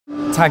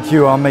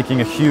Tag-Heuer are making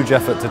a huge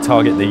effort to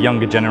target the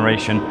younger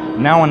generation,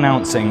 now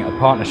announcing a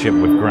partnership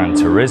with Gran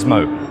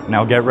Turismo.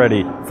 Now get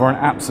ready for an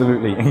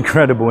absolutely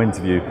incredible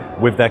interview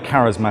with their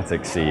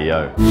charismatic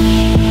CEO.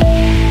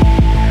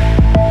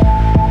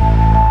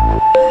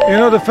 You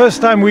know, the first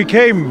time we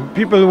came,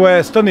 people were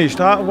astonished.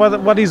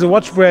 What is a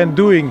watch brand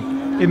doing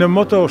in a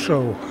motor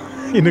show,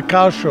 in a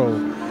car show?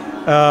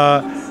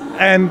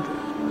 And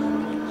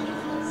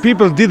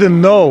people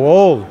didn't know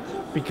all,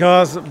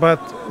 but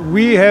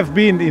we have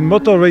been in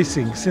motor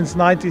racing since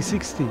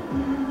 1960.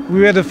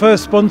 We were the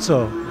first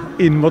sponsor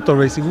in motor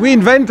racing. We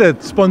invented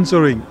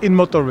sponsoring in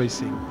motor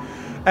racing.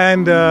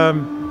 And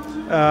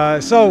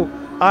so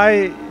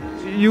I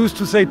used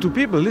to say to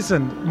people,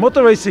 listen,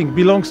 motor racing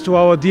belongs to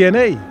our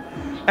DNA.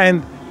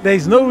 And there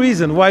is no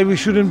reason why we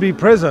shouldn't be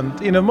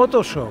present in a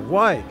motor show.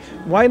 Why?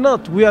 Why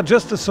not? We are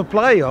just a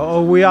supplier,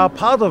 or we are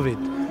part of it.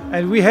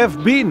 And we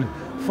have been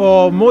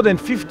for more than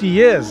 50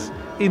 years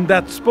in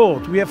that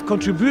sport. We have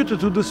contributed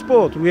to the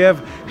sport. We have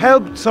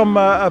helped some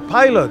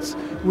pilots.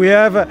 We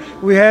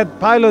had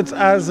pilots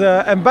as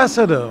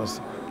ambassadors.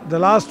 The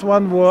last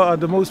one,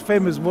 the most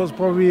famous, was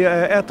probably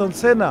Ayrton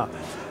Senna.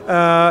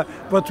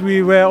 But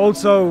we were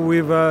also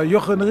with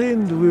Jochen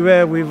Rindt. We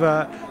were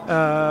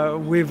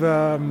with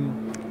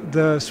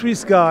the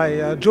Swiss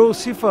guy, Joe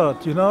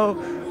Siffert, you know,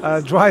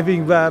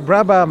 driving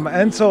Brabham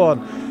and so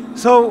on.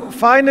 So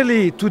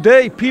finally,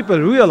 today, people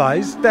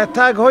realize that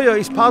Tag-Heuer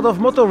is part of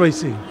motor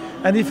racing.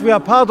 And if we are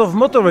part of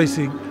motor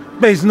racing,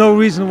 there is no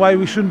reason why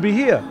we shouldn't be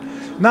here.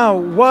 Now,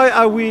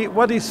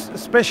 what is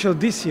special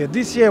this year?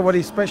 This year, what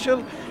is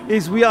special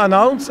is we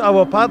announce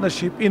our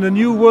partnership in a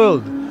new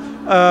world,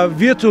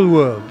 virtual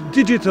world,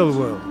 digital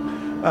world.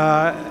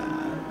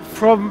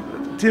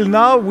 From till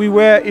now, we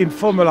were in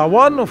Formula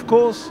One, of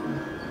course.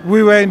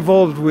 We were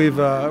involved with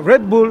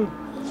Red Bull,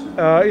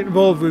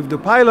 involved with the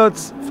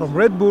pilots from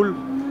Red Bull.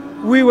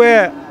 We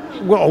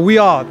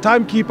are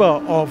timekeeper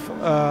of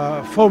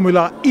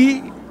Formula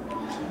E.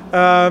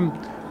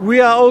 We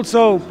are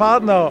also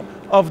partner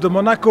of the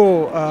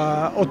Monaco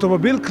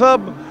Automobile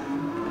Club.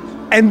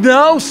 And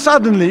now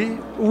suddenly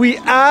we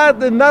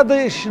add an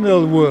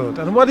additional world.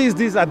 And what is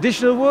this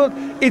additional world?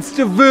 It's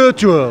the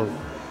virtual.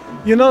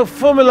 You know,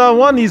 Formula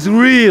One is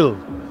real.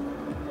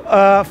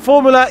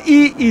 Formula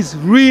E is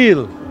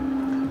real.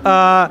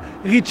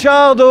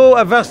 Ricciardo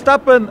and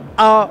Verstappen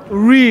are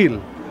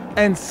real.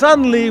 And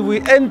suddenly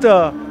we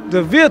enter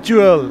the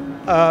virtual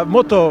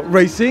motor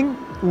racing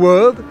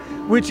world,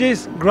 which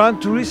is Gran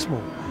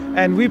Turismo.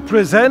 And we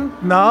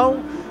present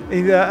now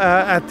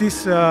at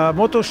this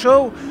motor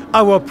show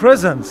our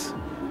presence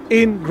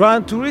in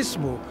Gran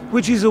Turismo,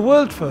 which is a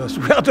world first.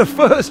 We are the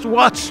first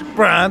watch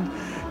brand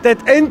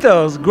that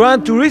enters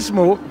Gran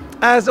Turismo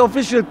as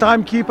official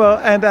timekeeper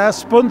and as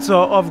sponsor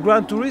of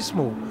Gran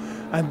Turismo.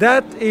 And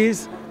that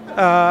is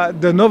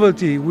the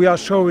novelty we are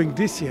showing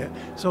this year.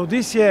 So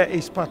this year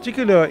is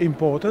particularly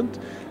important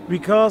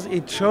because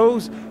it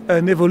shows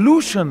an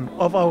evolution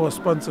of our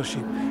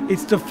sponsorship.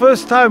 It's the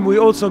first time we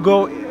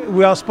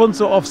are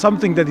sponsor of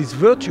something that is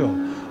virtual,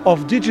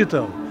 of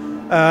digital.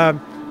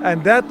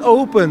 And that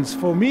opens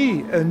for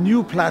me a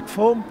new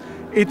platform.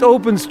 It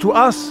opens to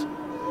us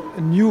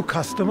new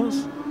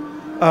customers,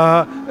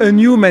 a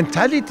new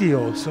mentality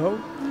also.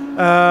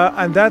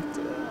 And that,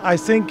 I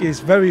think, is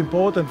very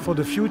important for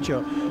the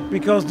future,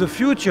 because the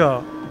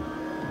future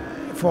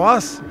for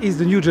us is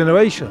the new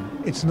generation.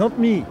 It's not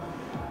me.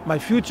 My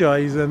future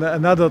is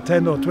another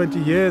 10 or 20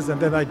 years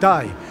and then I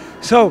die.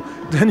 So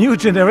the new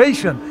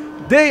generation,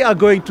 they are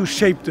going to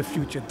shape the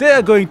future. They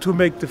are going to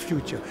make the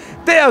future.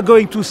 They are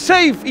going to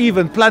save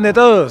even planet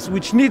Earth,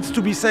 which needs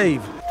to be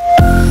saved.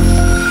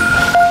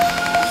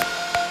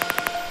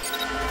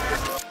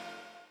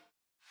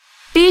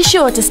 Be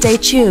sure to stay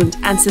tuned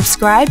and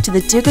subscribe to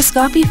the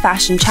Dukascopy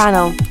Fashion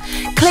channel.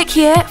 Click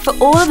here for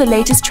all of the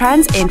latest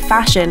trends in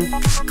fashion.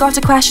 Got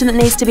a question that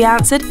needs to be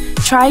answered?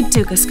 Try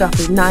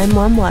Dukascopy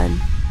 911.